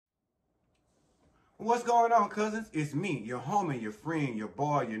What's going on, cousins? It's me, your homie, your friend, your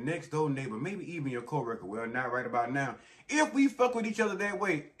boy, your next door neighbor, maybe even your co-worker. Well, not right about now. If we fuck with each other that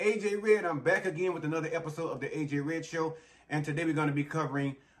way, AJ Red, I'm back again with another episode of the AJ Red Show. And today we're going to be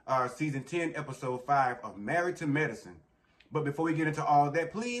covering Season 10, Episode 5 of Married to Medicine. But before we get into all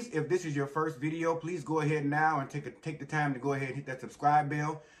that, please, if this is your first video, please go ahead now and take the time to go ahead and hit that subscribe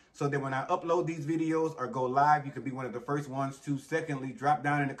bell so that when I upload these videos or go live, you can be one of the first ones to. Secondly, drop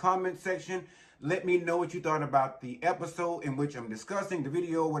down in the comment section. Let me know what you thought about the episode in which I'm discussing, the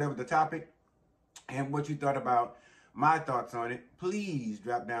video, whatever the topic, and what you thought about my thoughts on it. Please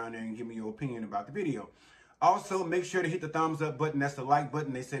drop down there and give me your opinion about the video. Also, make sure to hit the thumbs up button. That's the like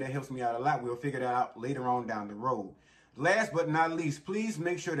button. They say that helps me out a lot. We'll figure that out later on down the road. Last but not least, please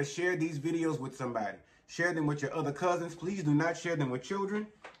make sure to share these videos with somebody. Share them with your other cousins. Please do not share them with children.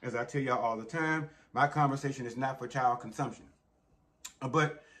 As I tell y'all all the time, my conversation is not for child consumption.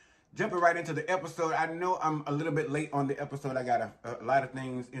 But jumping right into the episode, I know I'm a little bit late on the episode. I got a lot of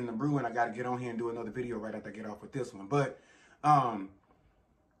things in the brew, and I got to get on here and do another video right after I get off with this one. But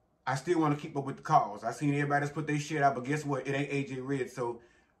I still want to keep up with the calls. I seen everybody else put their shit out, but guess what? It ain't AJ Red, so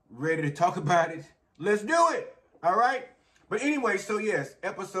ready to talk about it? Let's do it! All right? But anyway, so yes,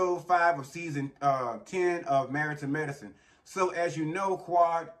 episode 5 of season 10 of Married to Medicine. So as you know,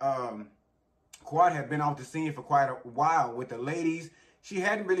 Quad had been off the scene for quite a while with the ladies. She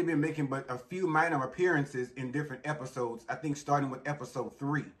hadn't really been making but a few minor appearances in different episodes, I think starting with episode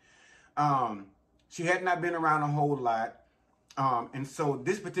 3. She had not been around a whole lot. And so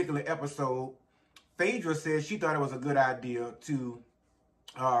this particular episode, Phaedra said she thought it was a good idea to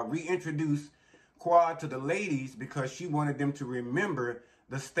reintroduce Quad to the ladies because she wanted them to remember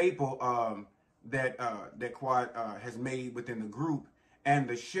the staple that Quad has made within the group and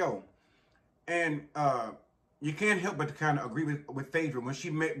the show. And you can't help but to kind of agree with Phaedra when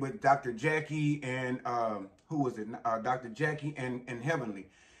she met with Dr. Jackie and who was it? Dr. Jackie and Heavenly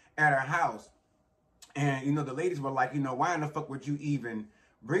at her house. And, you know, the ladies were like, you know, why in the fuck would you even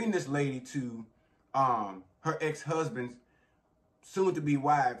bring this lady to her ex-husband's soon-to-be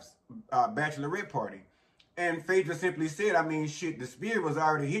wife's bachelorette party? And Phaedra simply said, I mean, shit, the spirit was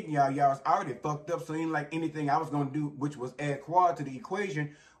already hitting y'all. Y'all was already fucked up. So ain't like anything I was going to do, which was add Quad to the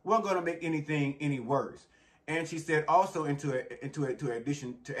equation, wasn't going to make anything any worse. And she said also to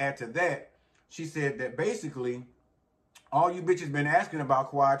add to that, she said that basically all you bitches been asking about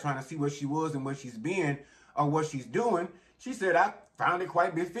Quad, trying to see where she was and where she's been or what she's doing. She said, I found it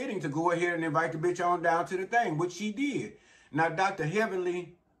quite befitting to go ahead and invite the bitch on down to the thing, which she did. Now, Dr.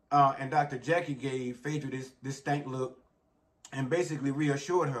 Heavenly and Dr. Jackie gave Phaedra this stank look and basically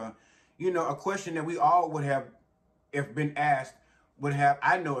reassured her, you know, a question that we all would have, if been asked, would have,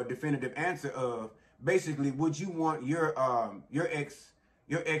 I know, a definitive answer of, basically, would you want your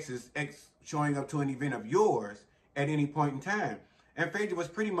ex's ex showing up to an event of yours at any point in time? And Phaedra was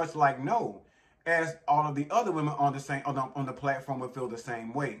pretty much like no, as all of the other women on the platform would feel the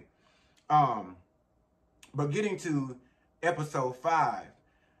same way. But getting to episode 5,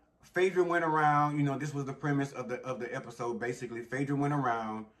 Phaedra went around. You know, this was the premise of the episode. Basically, Phaedra went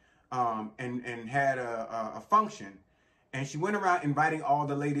around and had a function. And she went around inviting all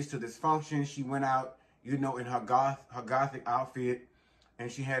the ladies to this function. She went out, you know, in her gothic outfit.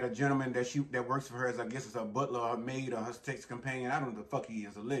 And she had a gentleman that works for her as, I guess, as her butler or her maid or her sex companion. I don't know what the fuck he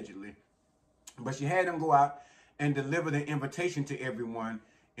is, allegedly. But she had him go out and deliver the invitation to everyone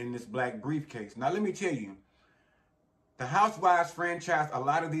in this black briefcase. Now, let me tell you, the Housewives franchise, a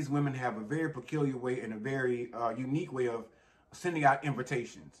lot of these women have a very peculiar way and a very unique way of sending out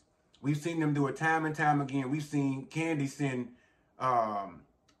invitations. We've seen them do it time and time again. We've seen Candy send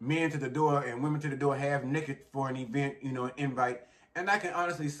men to the door and women to the door half naked for an event, you know, an invite. And I can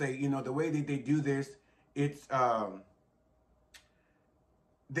honestly say, you know, the way that they do this, it's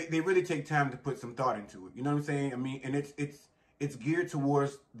they really take time to put some thought into it. You know what I'm saying? I mean, and it's geared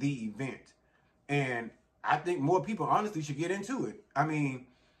towards the event. And I think more people honestly should get into it. I mean,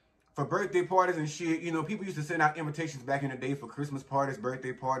 for birthday parties and shit, you know, people used to send out invitations back in the day for Christmas parties,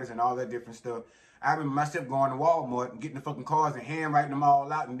 birthday parties, and all that different stuff. I remember myself going to Walmart and getting the fucking cards and handwriting them all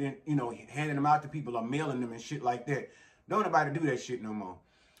out and then, you know, handing them out to people or mailing them and shit like that. Don't nobody do that shit no more.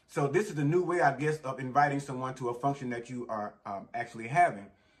 So this is a new way, I guess, of inviting someone to a function that you are actually having.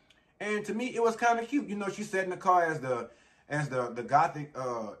 And to me, it was kind of cute. You know, she sat in the car as the gothic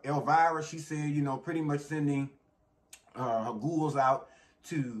Elvira. She said, you know, pretty much sending her ghouls out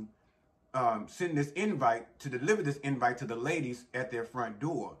to send this invite, to deliver this invite to the ladies at their front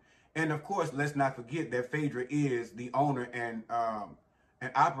door. And of course, let's not forget that Phaedra is the owner and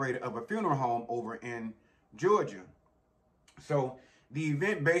operator of a funeral home over in Georgia. So the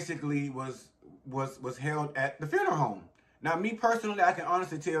event basically was was held at the funeral home. Now, me personally, I can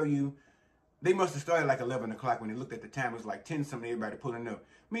honestly tell you, they must have started like 11 o'clock when they looked at the time. It was like 10 something, everybody pulling up.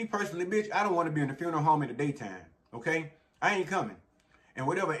 Me personally, bitch, I don't want to be in the funeral home in the daytime, okay? I ain't coming. And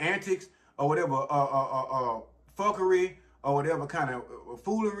whatever antics or whatever fuckery or whatever kind of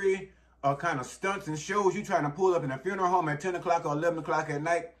foolery or kind of stunts and shows you trying to pull up in a funeral home at 10 o'clock or 11 o'clock at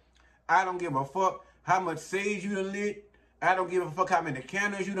night, I don't give a fuck how much sage you done lit. I don't give a fuck how many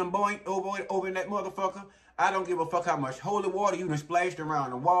candles you done boinked over in that motherfucker. I don't give a fuck how much holy water you done splashed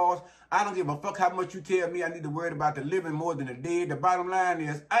around the walls. I don't give a fuck how much you tell me I need to worry about the living more than the dead. The bottom line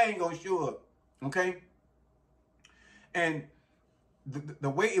is, I ain't gonna show up, okay? And the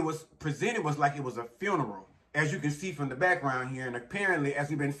way it was presented was like it was a funeral, as you can see from the background here. And apparently, as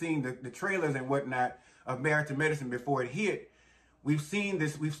we've been seeing the trailers and whatnot of Married to Medicine before it hit, we've seen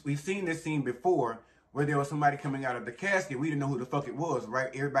this scene before, where there was somebody coming out of the casket. We didn't know who the fuck it was, right?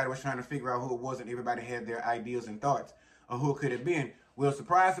 Everybody was trying to figure out who it was, and everybody had their ideas and thoughts of who it could have been. Well,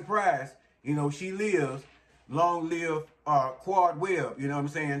 surprise, surprise, you know, she lives. Long live Quad Webb, you know what I'm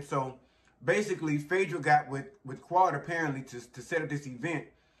saying? So basically, Phaedra got with Quad apparently to set up this event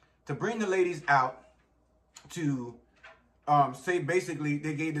to bring the ladies out to say, basically,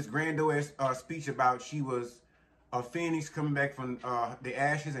 they gave this grandiose speech about she was a phoenix coming back from the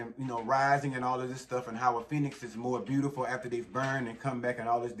ashes and, you know, rising and all of this stuff, and how a phoenix is more beautiful after they've burned and come back and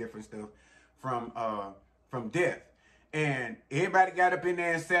all this different stuff from death. And everybody got up in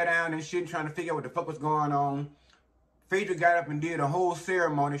there and sat down and shit, trying to figure out what the fuck was going on. Phaedra got up and did a whole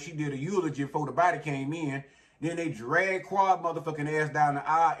ceremony. She did a eulogy before the body came in. Then they dragged Quad motherfucking ass down the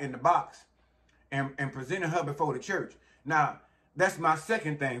aisle in the box and presented her before the church. Now, that's my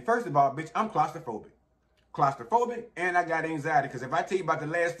second thing. First of all, bitch, I'm claustrophobic. And I got anxiety, because if I tell you about the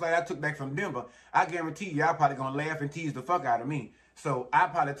last flight I took back from Denver, I guarantee you y'all probably gonna laugh and tease the fuck out of me. So I'll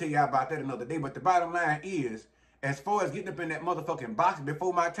probably tell y'all about that another day. But the bottom line is, as far as getting up in that motherfucking box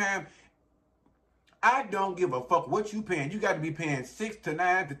before my time, I don't give a fuck what you paying. You got to be paying 6 to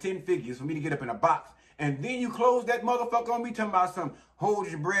 9 to 10 figures for me to get up in a box. And then you close that motherfucker on me talking about some hold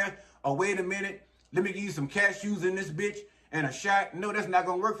your breath, or wait a minute, let me give you some cashews in this bitch and a shot. No, that's not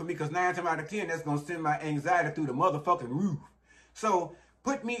going to work for me, because 9 times out of 10, that's going to send my anxiety through the motherfucking roof. So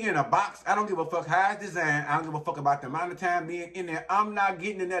put me in a box. I don't give a fuck how it's designed. I don't give a fuck about the amount of time being in there. I'm not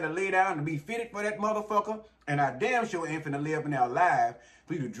getting in there to lay down to be fitted for that motherfucker. And I damn sure ain't finna lay up in there alive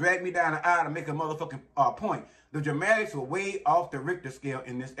for you to drag me down the aisle to make a motherfucking point. The dramatics were way off the Richter scale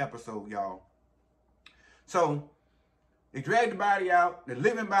in this episode, y'all. So they dragged the body out, the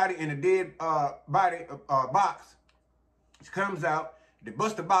living body in the dead body box. She comes out, they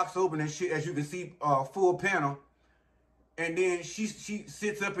bust the box open and shit, as you can see, full panel. And then she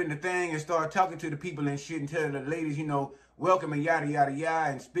sits up in the thing and starts talking to the people and shit and telling the ladies, you know, welcome and yada, yada,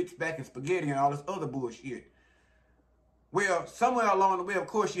 yada, and spits back and spaghetti and all this other bullshit. Well, somewhere along the way, of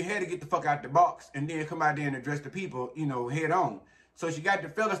course, she had to get the fuck out the box and then come out there and address the people, you know, head on. So she got the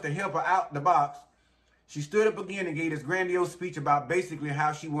fellas to help her out the box. She stood up again and gave this grandiose speech about basically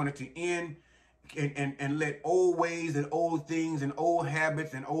how she wanted to end and let old ways and old things and old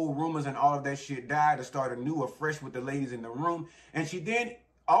habits and old rumors and all of that shit die, to start anew, afresh with the ladies in the room. And she then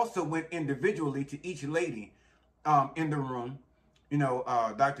also went individually to each lady in the room. You know,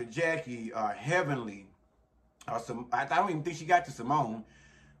 Dr. Jackie, Heavenly, I don't even think she got to Simone.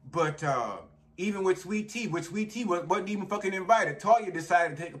 But even with Sweet Tea, wasn't even fucking invited. Toya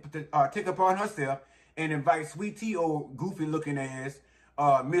decided to take upon herself and invite Sweet Tea, old goofy looking ass,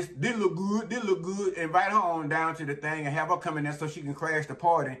 Miss did look good, invite her on down to the thing and have her come in there so she can crash the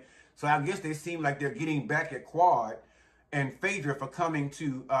party. So I guess they seem like they're getting back at Quad and Phaedra for coming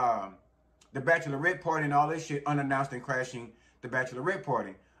to the bachelorette party and all this shit unannounced and crashing the bachelorette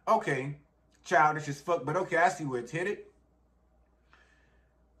party. Okay, childish as fuck, but okay, I see where it's headed.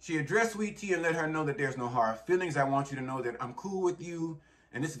 She addressed Sweet Tea and let her know that there's no hard feelings. I want you to know that I'm cool with you.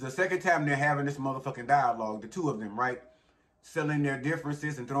 And this is the second time they're having this motherfucking dialogue, the two of them, right? Selling their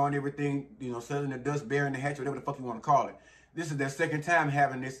differences and throwing everything, you know, selling the dust, bearing the hatch, whatever the fuck you want to call it. This is their second time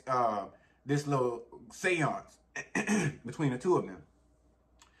having this this little seance between the two of them.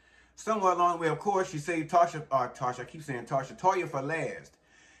 Somewhere along the way, of course, she saved Toya for last.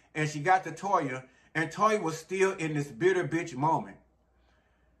 And she got to Toya, and Toya was still in this bitter bitch moment.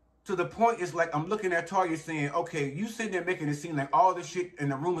 To the point, it's like I'm looking at Toya saying, okay, you sitting there making it seem like all the shit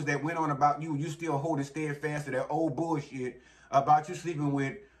and the rumors that went on about you still holding steadfast to that old bullshit about you sleeping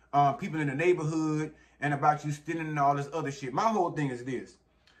with people in the neighborhood and about you stealing and all this other shit. My whole thing is this.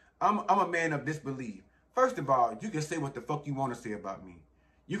 I'm a man of disbelief. First of all, you can say what the fuck you want to say about me.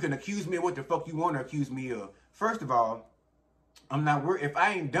 You can accuse me of what the fuck you want to accuse me of. First of all, I'm not worried. If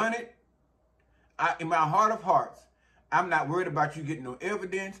I ain't done it, in my heart of hearts, I'm not worried about you getting no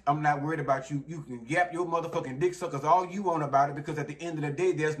evidence. I'm not worried about you. You can yap your motherfucking dick suckers all you want about it, because at the end of the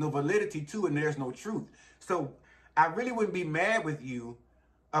day, there's no validity to it and there's no truth. So I really wouldn't be mad with you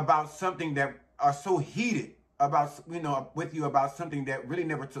about something that are so heated about, with you about something that really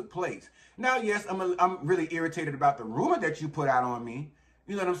never took place. Now, yes, I'm really irritated about the rumor that you put out on me.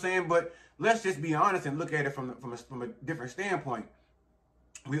 You know what I'm saying? But let's just be honest and look at it from a different standpoint.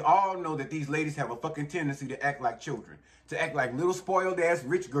 We all know that these ladies have a fucking tendency to act like children, to act like little spoiled ass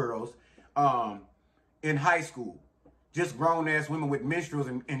rich girls in high school. Just grown ass women with menstruals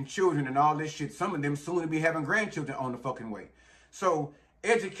and children and all this shit. Some of them soon to be having grandchildren on the fucking way. So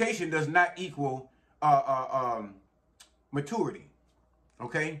education does not equal maturity.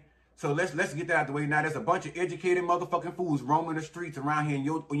 Okay? So let's get that out the way. Now there's a bunch of educated motherfucking fools roaming the streets around here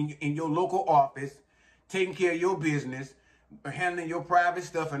in your local office, taking care of your business, handling your private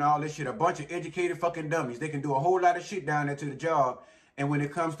stuff and all this shit. A bunch of educated fucking dummies. They can do a whole lot of shit down there to the job, and when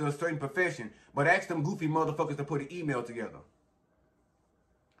it comes to a certain profession. But ask them goofy motherfuckers to put an email together.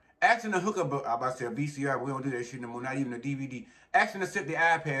 Ask them to hook up, I'm about to say a VCR, we don't do that shit no more, not even a DVD. Ask them to set the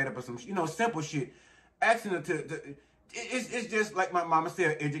iPad up or some, simple shit. Ask them it's just like my mama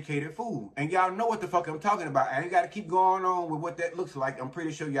said, educated fool. And y'all know what the fuck I'm talking about. I ain't got to keep going on with what that looks like. I'm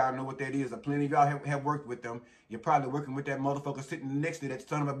pretty sure y'all know what that is. Plenty of y'all have worked with them. You're probably working with that motherfucker sitting next to that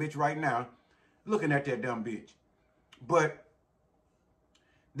son of a bitch right now, looking at that dumb bitch. But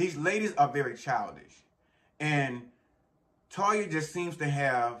these ladies are very childish. And Toya just seems to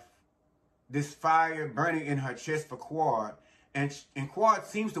have this fire burning in her chest for Quad. And Quad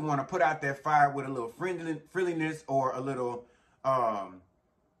seems to want to put out that fire with a little friendliness or a little,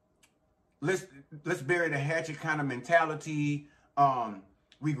 let's bury the hatchet kind of mentality.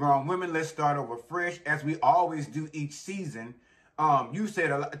 We grown women, let's start over fresh, as we always do each season. You said,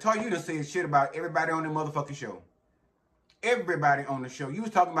 Toya, you done said shit about everybody on the motherfucking show. Everybody on the show. You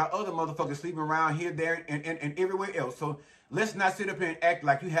was talking about other motherfuckers sleeping around here, there, and everywhere else. So let's not sit up here and act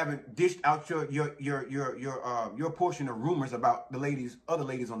like you haven't dished out your portion of rumors about the other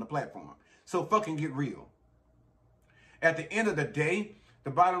ladies on the platform. So fucking get real. At the end of the day,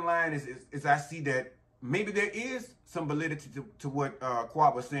 the bottom line is I see that maybe there is some validity to what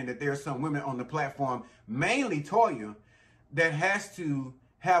Quad was saying, that there are some women on the platform, mainly Toya, that has to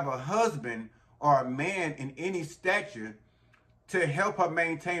have a husband or a man in any stature to help her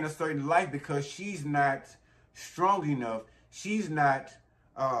maintain a certain life, because she's not strong enough. She's not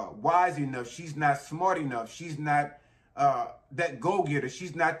wise enough. She's not smart enough. She's not that go-getter.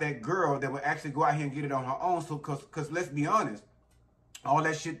 She's not that girl that will actually go out here and get it on her own. So, because let's be honest, all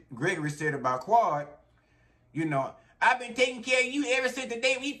that shit Gregory said about Quad, I've been taking care of you ever since the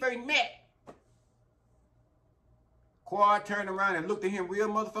day we first met. Quad turned around and looked at him real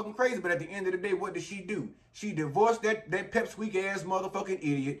motherfucking crazy, but at the end of the day, what did she do? She divorced that pipsqueak ass motherfucking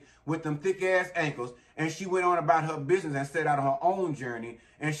idiot with them thick ass ankles, and she went on about her business and set out on her own journey,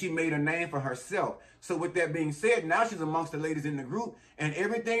 and she made a name for herself. So with that being said, now she's amongst the ladies in the group, and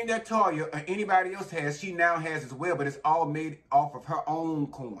everything that Toya or anybody else has, she now has as well, but it's all made off of her own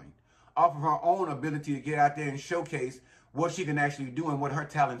coin, off of her own ability to get out there and showcase what she can actually do and what her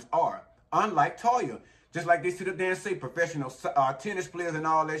talents are. Unlike Toya. Just like they sit up there and say professional tennis players and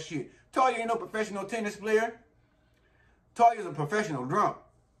all that shit. Toya ain't no professional tennis player. Toya's a professional drunk.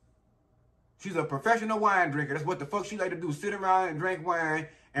 She's a professional wine drinker. That's what the fuck she like to do. Sit around and drink wine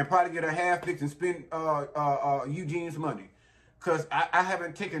and probably get her half fixed and spend Eugene's money. Because I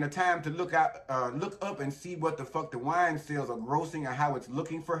haven't taken the time to look up and see what the fuck the wine sales are grossing and how it's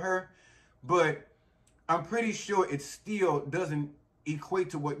looking for her. But I'm pretty sure it still doesn't equate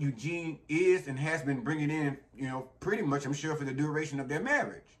to what Eugene is and has been bringing in, pretty much, I'm sure, for the duration of their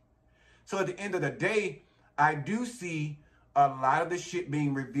marriage. So at the end of the day, I do see a lot of the shit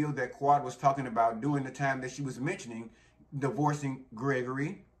being revealed that Quad was talking about during the time that she was mentioning divorcing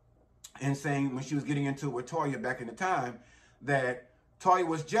Gregory and saying when she was getting into it with Toya back in the time that Toya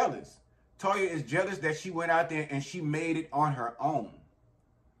was jealous. Toya is jealous that she went out there and she made it on her own.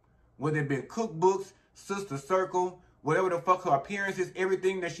 Whether it been cookbooks, Sister Circle, whatever the fuck her appearance is,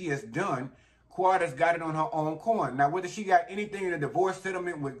 everything that she has done, Quad has got it on her own coin. Now, whether she got anything in a divorce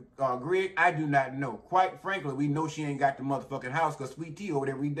settlement with Greg, I do not know. Quite frankly, we know she ain't got the motherfucking house because Sweet Tea over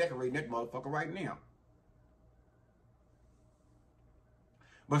there redecorating that motherfucker right now.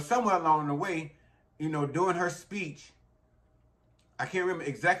 But somewhere along the way, during her speech, I can't remember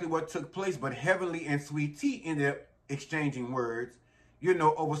exactly what took place, but Heavenly and Sweet Tea ended up exchanging words,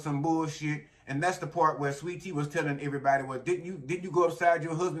 over some bullshit. And that's the part where Sweet Tea was telling everybody, well, didn't you go upside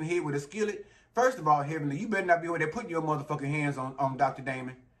your husband's head with a skillet? First of all, Heavenly, you better not be over there putting your motherfucking hands on Dr.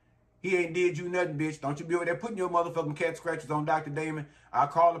 Damon. He ain't did you nothing, bitch. Don't you be over there putting your motherfucking cat scratches on Dr. Damon. I'll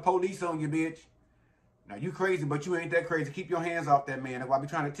call the police on you, bitch. Now, you crazy, but you ain't that crazy. Keep your hands off that man. That's why I be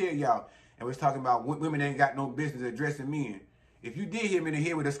trying to tell y'all. And we're talking about women ain't got no business addressing men. If you did hit him in the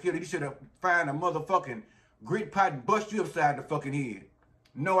head with a skillet, you should have found a motherfucking grit pot and bust you upside the fucking head.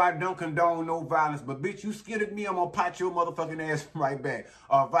 No, I don't condone no violence, but bitch, you skittered me, I'm gonna pot your motherfucking ass right back.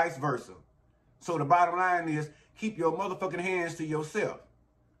 Or vice versa. So the bottom line is, keep your motherfucking hands to yourself.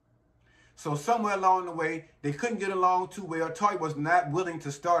 So somewhere along the way, they couldn't get along too well. Toy was not willing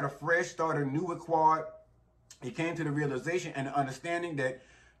to start afresh, start anew with Quad. He came to the realization and the understanding that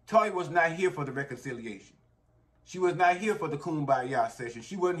Toy was not here for the reconciliation. She was not here for the kumbaya session.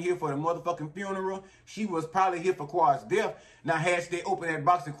 She wasn't here for the motherfucking funeral. She was probably here for Quad's death. Now, had they opened that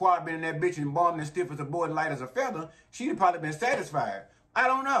box and Quad been in that bitch and bombed and stiff as a board and light as a feather, she'd have probably been satisfied. I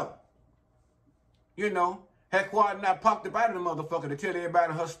don't know. You know, had Quad not popped up out of the motherfucker to tell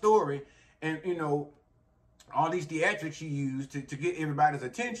everybody her story and, you know, all these theatrics she used to get everybody's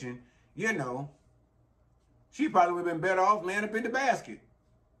attention, you know, she probably would have been better off laying up in the basket.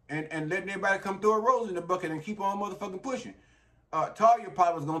 And letting everybody come throw a rose in the bucket and keep on motherfucking pushing. Talia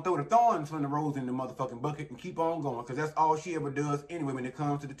probably was going to throw the thorns from the rose in the motherfucking bucket and keep on going. Because that's all she ever does anyway when it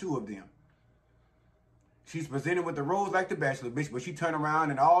comes to the two of them. She's presented with the rose like the bachelor, bitch. But she turn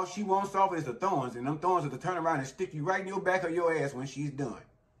around and all she wants off is the thorns. And them thorns are to turn around and stick you right in your back or your ass when she's done.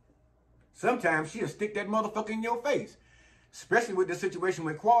 Sometimes she'll stick that motherfucker in your face. Especially with the situation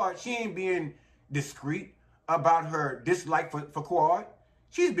with Quad. She ain't being discreet about her dislike for Quad.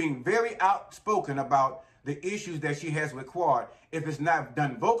 She's being very outspoken about the issues that she has with Quad. If it's not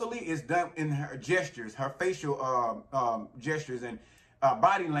done vocally, it's done in her gestures, her facial gestures and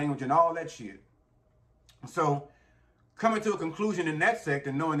body language and all that shit. So, coming to a conclusion in that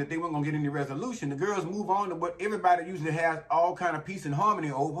sector, knowing that they weren't going to get any resolution, the girls move on to what everybody usually has all kind of peace and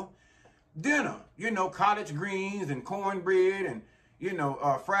harmony over. Dinner. You know, collard greens and cornbread and, you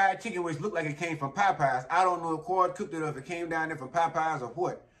know, fried chicken, which looked like it came from Popeyes. I don't know if Quad cooked it or if it came down there from Popeyes or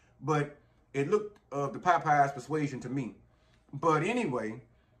what. But it looked of the Popeyes persuasion to me. But anyway,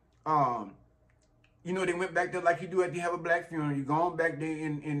 you know, they went back there like you do after you have a black funeral. You go on back there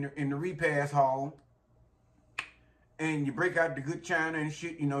in the repast hall. And you break out the good china and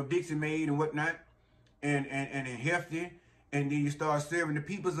shit, you know, Dixie made and whatnot. And hefty. And then you start serving the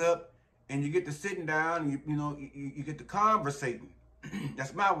peoples up. And you get to sitting down and, you get to conversating.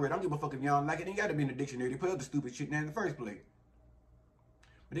 That's my word. I don't give a fuck if y'all don't like it. It ain't got to be in the dictionary. They put up the stupid shit in there in the first place.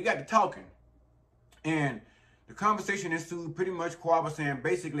 But they got to talking. And the conversation ensued pretty much. Quad was saying,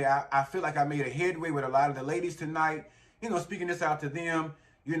 basically, I feel like I made a headway with a lot of the ladies tonight. You know, speaking this out to them.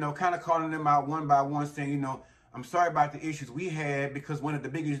 You know, kind of calling them out one by one, saying, you know, I'm sorry about the issues we had. Because one of the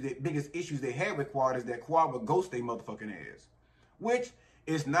biggest issues they had with Quad is that Quad would ghost their motherfucking ass. Which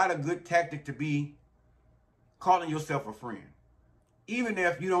is not a good tactic to be calling yourself a friend. Even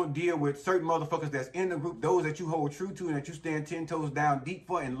if you don't deal with certain motherfuckers that's in the group, those that you hold true to and that you stand 10 toes down deep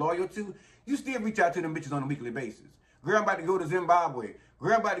for and loyal to, you still reach out to them bitches on a weekly basis. Girl, I'm about to go to Zimbabwe.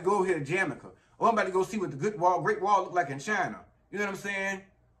 Girl, I'm about to go over here to Jamaica. Or I'm about to go see what the Great Wall look like in China. You know what I'm saying?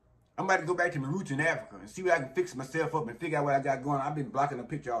 I'm about to go back to my roots in Africa and see what I can fix myself up and figure out what I got going on. I've been blocking the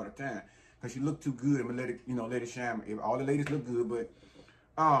picture all the time because she look too good. I'm gonna let it shine. All the ladies look good, but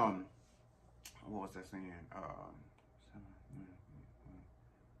what was I saying?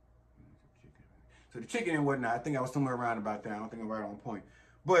 So the chicken and whatnot, I think I was somewhere around about that. I don't think I'm right on point.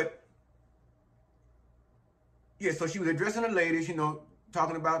 But, yeah, so she was addressing the ladies, you know,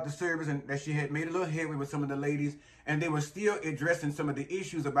 talking about the service and that she had made a little headway with some of the ladies. And they were still addressing some of the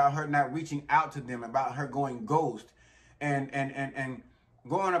issues about her not reaching out to them, about her going ghost. And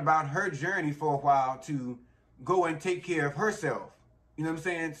going about her journey for a while to go and take care of herself. You know what I'm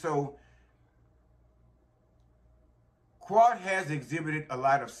saying? So, Quad has exhibited a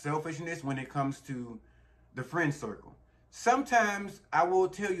lot of selfishness when it comes to the friend circle. Sometimes, I will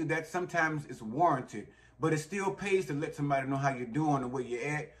tell you that sometimes it's warranted, but it still pays to let somebody know how you're doing or where you're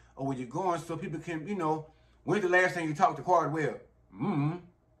at or where you're going so people can, you know, when's the last time you talked to Quad? Well,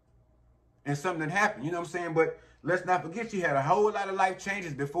 and something happened, you know what I'm saying? But let's not forget she had a whole lot of life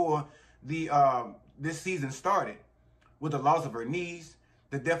changes before this season started with the loss of her niece,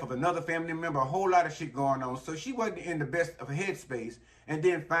 the death of another family member, a whole lot of shit going on. So she wasn't in the best of headspace. And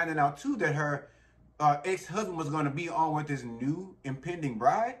then finding out, too, that her ex-husband was going to be on with this new impending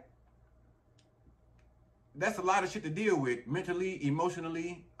bride. That's a lot of shit to deal with, mentally,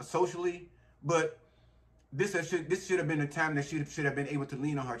 emotionally, socially. But this should have been the time that she should have been able to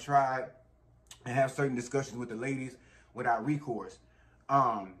lean on her tribe and have certain discussions with the ladies without recourse.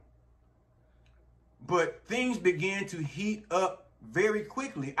 But things began to heat up very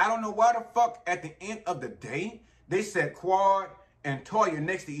quickly. I don't know why the fuck at the end of the day, they set Quad and Toya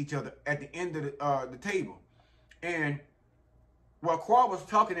next to each other at the end of the table. And while Quad was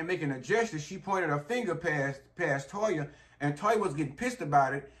talking and making a gesture, she pointed her finger past Toya, and Toya was getting pissed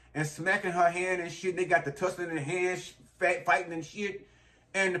about it and smacking her hand and shit. They got the tussling in the hands, fighting and shit,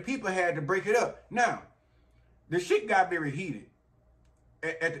 and the people had to break it up. Now, the shit got very heated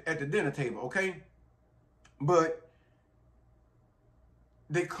at the dinner table, okay? But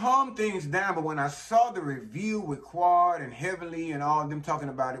they calmed things down. But when I saw the review with Quad and Heavenly and all of them talking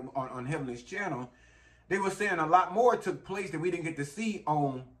about it on Heavenly's channel, they were saying a lot more took place that we didn't get to see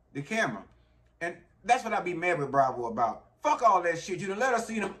on the camera. And that's what I be mad with Bravo about. Fuck all that shit. You done let us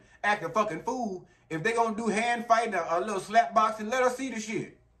see them act a fucking fool. If they gonna do hand fighting, a little slap boxing, let us see the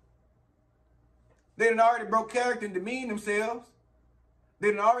shit. They done already broke character and demeaned themselves.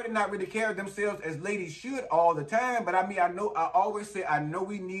 They done already not really carry themselves as ladies should all the time. But I mean, I always say, I know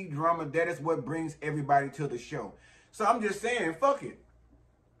we need drama. That is what brings everybody to the show. So I'm just saying, fuck it.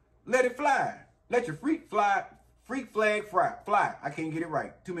 Let it fly. Let your freak flag fly. I can't get it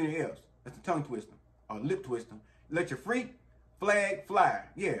right. Too many F's. That's a tongue twister. Or lip twister. Let your freak flag fly.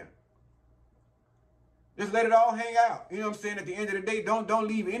 Yeah. Just let it all hang out. You know what I'm saying? At the end of the day, don't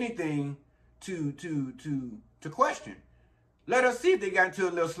leave anything to question. Let us see if they got into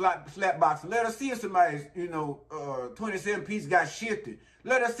a little slap box. Let us see if somebody's, 27 piece got shifted.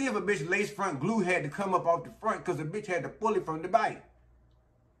 Let us see if a bitch lace front glue had to come up off the front because the bitch had to pull it from the bite.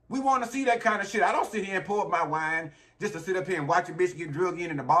 We want to see that kind of shit. I don't sit here and pour up my wine just to sit up here and watch a bitch get drug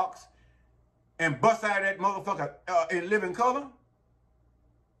in the box and bust out of that motherfucker in living color.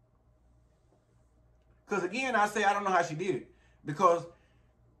 Because again, I say I don't know how she did it. Because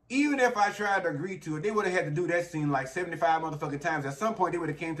even if I tried to agree to it, they would have had to do that scene like 75 motherfucking times. At some point, they would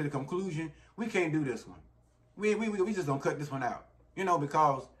have came to the conclusion, we can't do this one. We just gonna cut this one out.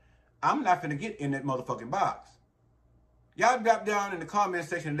 Because I'm not finna get in that motherfucking box. Y'all drop down in the comment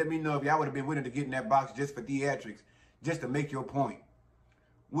section and let me know if y'all would have been willing to get in that box just for theatrics, just to make your point.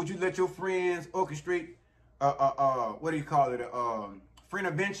 Would you let your friends orchestrate, what do you call it, friend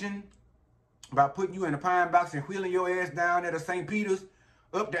intervention by putting you in a pine box and wheeling your ass down at a St. Peter's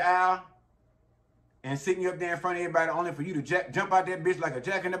up the aisle and sitting you up there in front of everybody only for you to jump out that bitch like a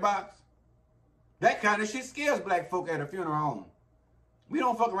jack in the box? That kind of shit scares black folk at a funeral home. We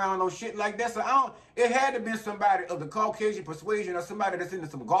don't fuck around with no shit like that. So it had to be somebody of the Caucasian persuasion or somebody that's into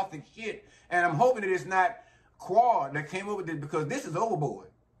some gothic shit. And I'm hoping that it's not Quad that came up with this, because this is overboard.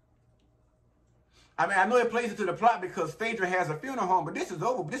 I mean, I know it plays into the plot because Phaedra has a funeral home, but this is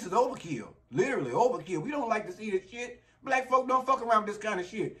overkill. Literally overkill. We don't like to see this shit. Black folk don't fuck around with this kind of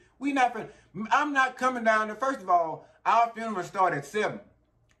shit. I'm not coming down there. First of all, our funeral start at 7.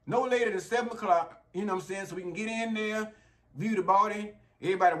 No later than 7 o'clock. You know what I'm saying? So we can get in there, view the body.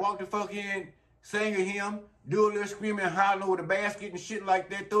 Everybody walk the fuck in, sing a hymn, do a little screaming and hollering over the basket and shit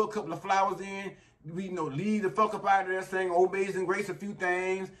like that. Throw a couple of flowers in. We leave the fuck up out of there, sing Amazing Grace a few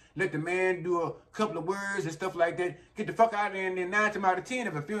things. Let the man do a couple of words and stuff like that. Get the fuck out of there, and then 9 times out of 10,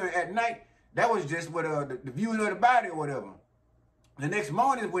 if a funeral at night, that was just what the viewing of the body or whatever. The next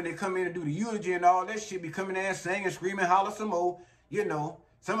morning when they come in and do the eulogy and all that shit, be coming in, singing, screaming, holler some more.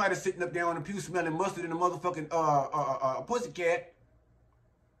 Somebody sitting up there on the pew smelling mustard in a motherfucking pussycat.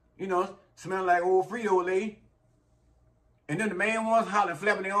 Smelling like old Frito-Lay. And then the man ones hollering,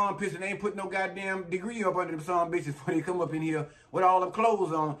 flapping their armpits, and they ain't put no goddamn degree up under them some bitches before they come up in here with all them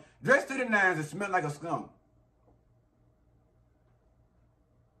clothes on, dressed to the nines and smell like a skunk.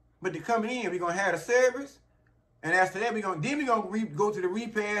 But they coming in, we're gonna have the service, and after that, we're gonna go to the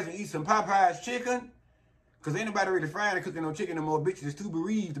repast and eat some Popeye's chicken, because ain't nobody really frying and cooking no chicken no more. Bitches is too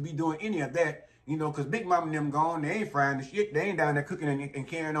bereaved to be doing any of that. Because Big Mama and them gone, they ain't frying the shit. They ain't down there cooking and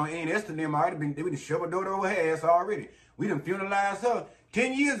carrying on. And S.10 them already been, they been shoveled over her ass already. We done funeralized her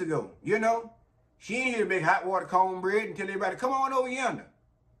 10 years ago, She ain't here to make hot water cornbread and tell everybody, come on over yonder.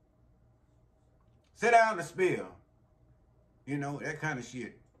 Sit down and spill. That kind of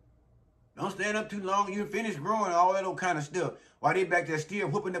shit. Don't stand up too long. You finish growing, all that old kind of stuff. While they back there still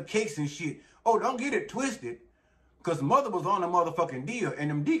whooping up cakes and shit. Oh, don't get it twisted. Because mother was on a motherfucking deal. And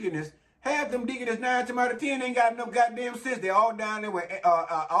them deaconess, half them deaconess 9 times out of 10 ain't got no goddamn sense. They all down there with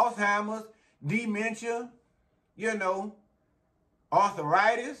Alzheimer's, dementia,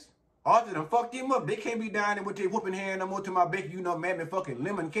 arthritis. Arthur done fucked him up. They can't be down there with their whooping hand no more to my baking, mammy fucking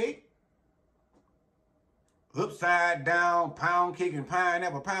lemon cake. Upside down pound cake and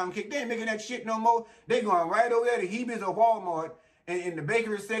pineapple pound cake. They ain't making that shit no more. They going right over there to Hebe's or Walmart and in the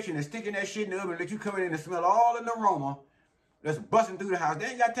bakery section and sticking that shit in the oven and let you come in and smell all in the aroma that's busting through the house. They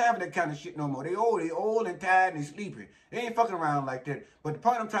ain't got time for that kind of shit no more. They old and tired and sleeping. They ain't fucking around like that. But the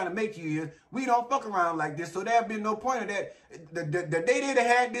point I'm trying to make to you is we don't fuck around like this. So there been no point of that. The day they'd have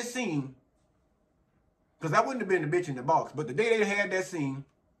had this scene, because I wouldn't have been the bitch in the box, but the day they'd had that scene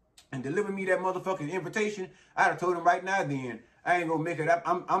and delivered me that motherfucking invitation, I'd have told them right now then, I ain't gonna make it up.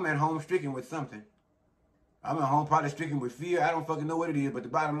 I'm at home stricken with something. I'm at home probably stricken with fear. I don't fucking know what it is, but the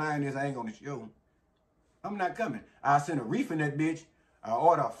bottom line is I ain't gonna show. I'm not coming. I'll send a reef in that bitch. I'll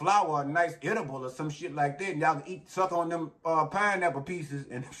order a flower or a nice edible or some shit like that. And y'all can eat, suck on them pineapple pieces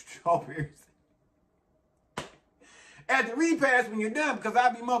and strawberries. At the repast when you're done, because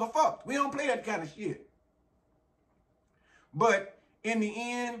I be motherfucked. We don't play that kind of shit. But in the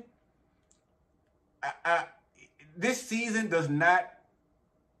end, this season does not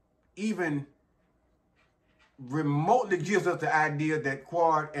even remotely gives us the idea that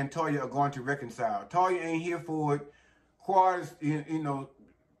Quad and Toya are going to reconcile. Toya ain't here for it. Quad is, you know,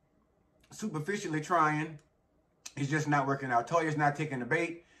 superficially trying. It's just not working out. Toya's not taking the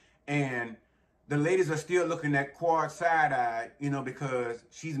bait. And the ladies are still looking at Quad side-eyed, you know, because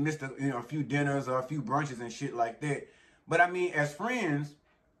she's missed a few dinners or a few brunches and shit like that. But I mean, as friends,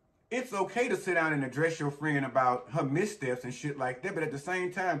 it's okay to sit down and address your friend about her missteps and shit like that. But at the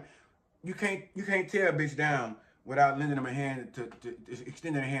same time, you can't tear a bitch down without lending them a hand to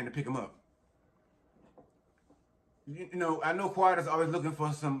extending a hand to pick them up. You know, I know Quad is always looking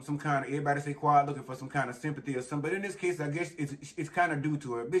for some kind of, everybody say Quad looking for some kind of sympathy or something, but in this case, I guess it's kind of due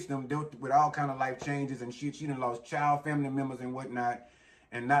to her. Bitch done dealt with all kind of life changes and shit. She done lost child, family members and whatnot.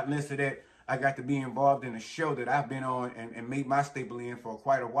 And not less of that, I got to be involved in a show that I've been on and made my staple in for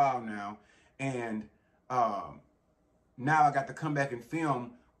quite a while now. And now I got to come back and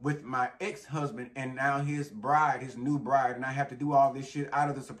film with my ex-husband and now his bride, his new bride. And I have to do all this shit out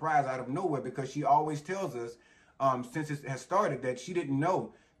of the surprise, out of nowhere, because she always tells us, since it has started, that she didn't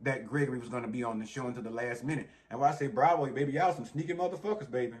know that Gregory was going to be on the show until the last minute. And when I say bravo, baby, y'all some sneaky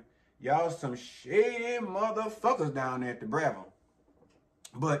motherfuckers, baby. Y'all some shady motherfuckers down there at the Bravo.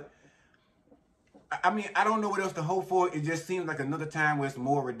 But I mean, I don't know what else to hope for. It just seems like another time where it's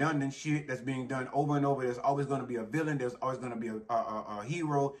more redundant shit that's being done over and over. There's always going to be a villain. There's always going to be a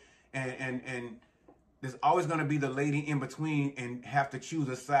hero. And there's always going to be the lady in between and have to choose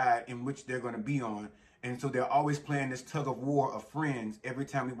a side in which they're going to be on. And so they're always playing this tug of war of friends every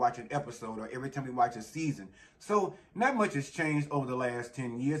time we watch an episode or every time we watch a season. So not much has changed over the last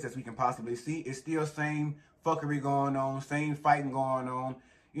 10 years as we can possibly see. It's still same fuckery going on, same fighting going on,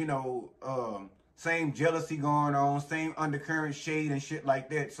 you know, same jealousy going on, same undercurrent shade and shit like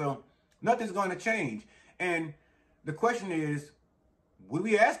that. So nothing's going to change. And the question is, would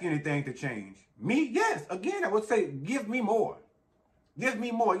we ask anything to change? Me? Yes. Again, I would say, give me more. Give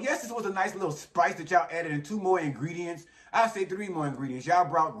me more. Yes, this was a nice little spice that y'all added in 2 more ingredients. I'll say 3 more ingredients. Y'all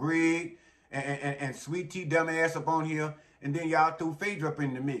brought Greg and Sweet Tea Dumbass up on here. And then y'all threw Phaedra up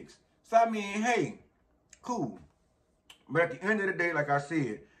in the mix. So, I mean, hey, cool. But at the end of the day, like I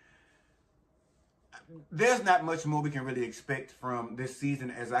said, there's not much more we can really expect from this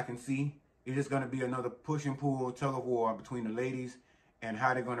season as I can see. It is going to be another push and pull, tug of war between the ladies and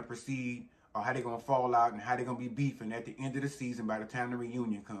how they're going to proceed, or how they're going to fall out, and how they're going to be beefing at the end of the season by the time the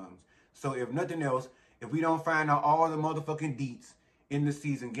reunion comes. So if nothing else, if we don't find out all the motherfucking deets in the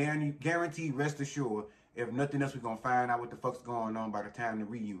season, guaranteed, rest assured, if nothing else, we're going to find out what the fuck's going on by the time the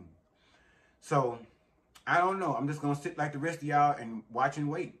reunion. So, I don't know. I'm just going to sit like the rest of y'all and watch and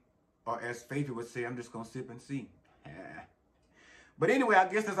wait. Or as Phaedra would say, I'm just going to sip and see. But anyway, I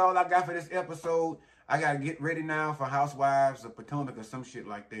guess that's all I got for this episode. I got to get ready now for Housewives of Potomac or some shit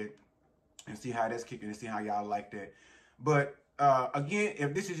like that. And see how that's kicking and see how y'all like that. But again,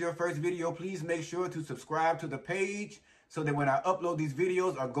 if this is your first video, please make sure to subscribe to the page so that when I upload these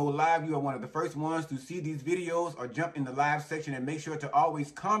videos or go live, you are one of the first ones to see these videos or jump in the live section. And make sure to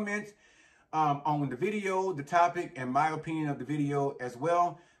always comment on the video, the topic, and my opinion of the video as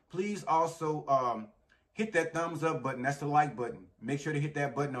well. Please also hit that thumbs up button. That's the like button. Make sure to hit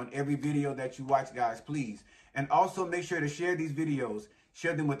that button on every video that you watch, guys, please. And also make sure to share these videos.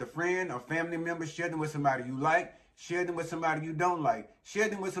 Share them with a friend or family member. Share them with somebody you like. Share them with somebody you don't like. Share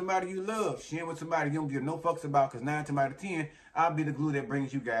them with somebody you love. Share them with somebody you don't give no fucks about, because 9 times out of 10, I'll be the glue that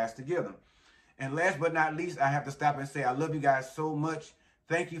brings you guys together. And last but not least, I have to stop and say I love you guys so much.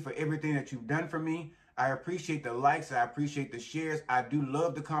 Thank you for everything that you've done for me. I appreciate the likes. I appreciate the shares. I do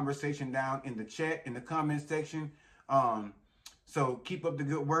love the conversation down in the chat, in the comment section. So keep up the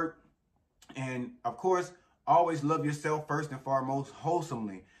good work. And of course, always love yourself first and foremost,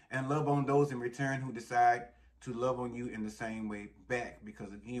 wholesomely, and love on those in return who decide to love on you in the same way back.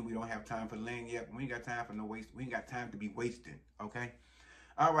 Because again, we don't have time for laying yet. We ain't got time for no waste. We ain't got time to be wasting. Okay.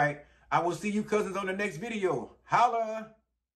 All right. I will see you cousins on the next video. Holla.